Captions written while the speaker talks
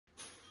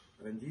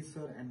Ranjit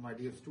sir and my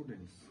dear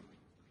students,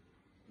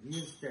 we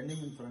are standing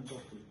in front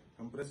of the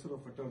compressor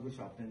of a turbo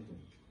shaft engine.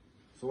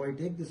 So I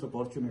take this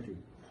opportunity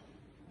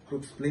to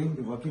explain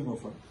the working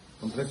of a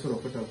compressor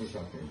of a turbo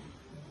shaft engine.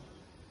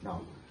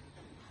 Now,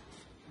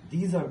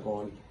 these are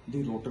called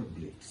the rotor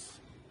blades.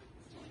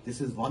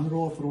 This is one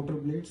row of rotor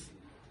blades.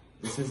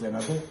 This is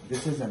another,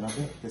 this is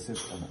another, this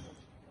is another.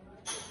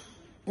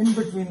 In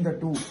between the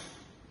two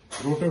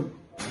rotor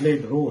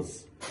blade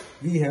rows,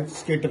 we have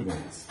stator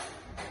vanes.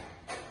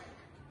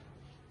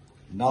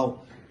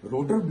 Now,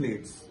 rotor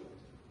blades,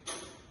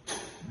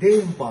 they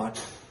impart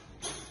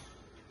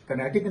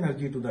kinetic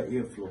energy to the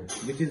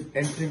airflow, which is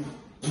entering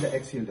in the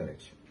axial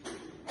direction.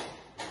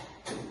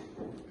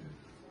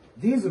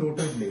 These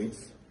rotor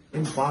blades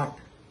impart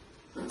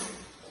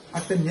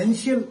a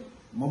tangential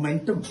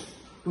momentum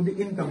to the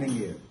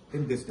incoming air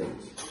in this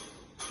direction.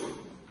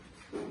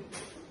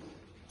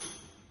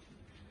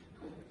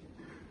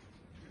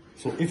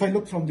 So if I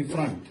look from the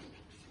front,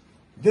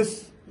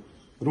 this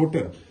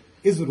rotor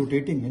is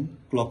rotating in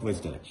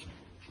clockwise direction.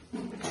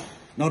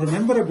 Now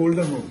remember a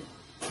golden rule,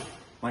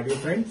 my dear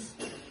friends.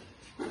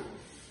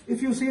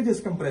 If you see this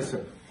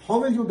compressor, how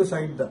will you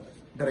decide the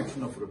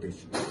direction of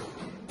rotation?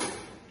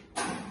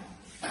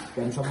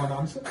 Can someone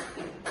answer?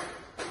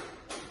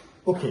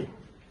 Okay,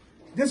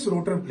 this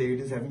rotor blade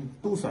is having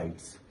two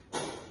sides.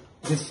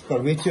 This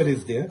curvature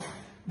is there.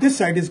 This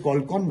side is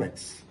called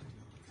convex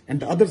and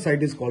the other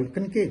side is called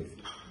concave.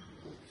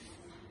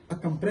 A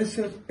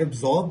compressor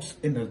absorbs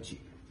energy.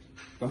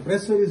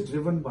 Compressor is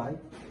driven by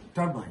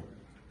turbine.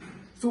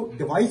 So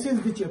devices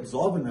which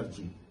absorb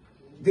energy,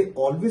 they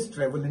always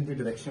travel in the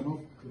direction of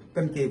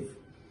concave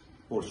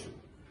portion.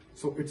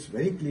 So it's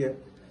very clear.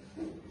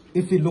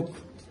 If we look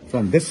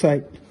from this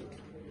side,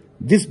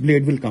 this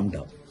blade will come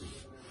down.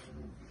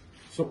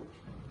 So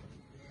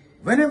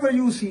whenever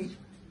you see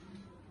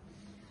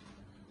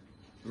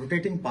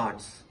rotating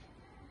parts,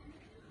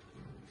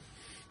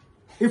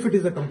 if it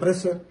is a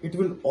compressor, it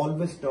will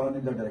always turn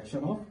in the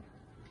direction of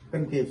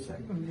concave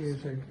side.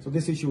 So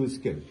this issue is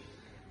killed.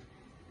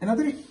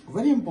 Another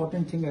very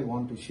important thing I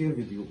want to share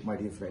with you, my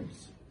dear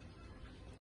friends.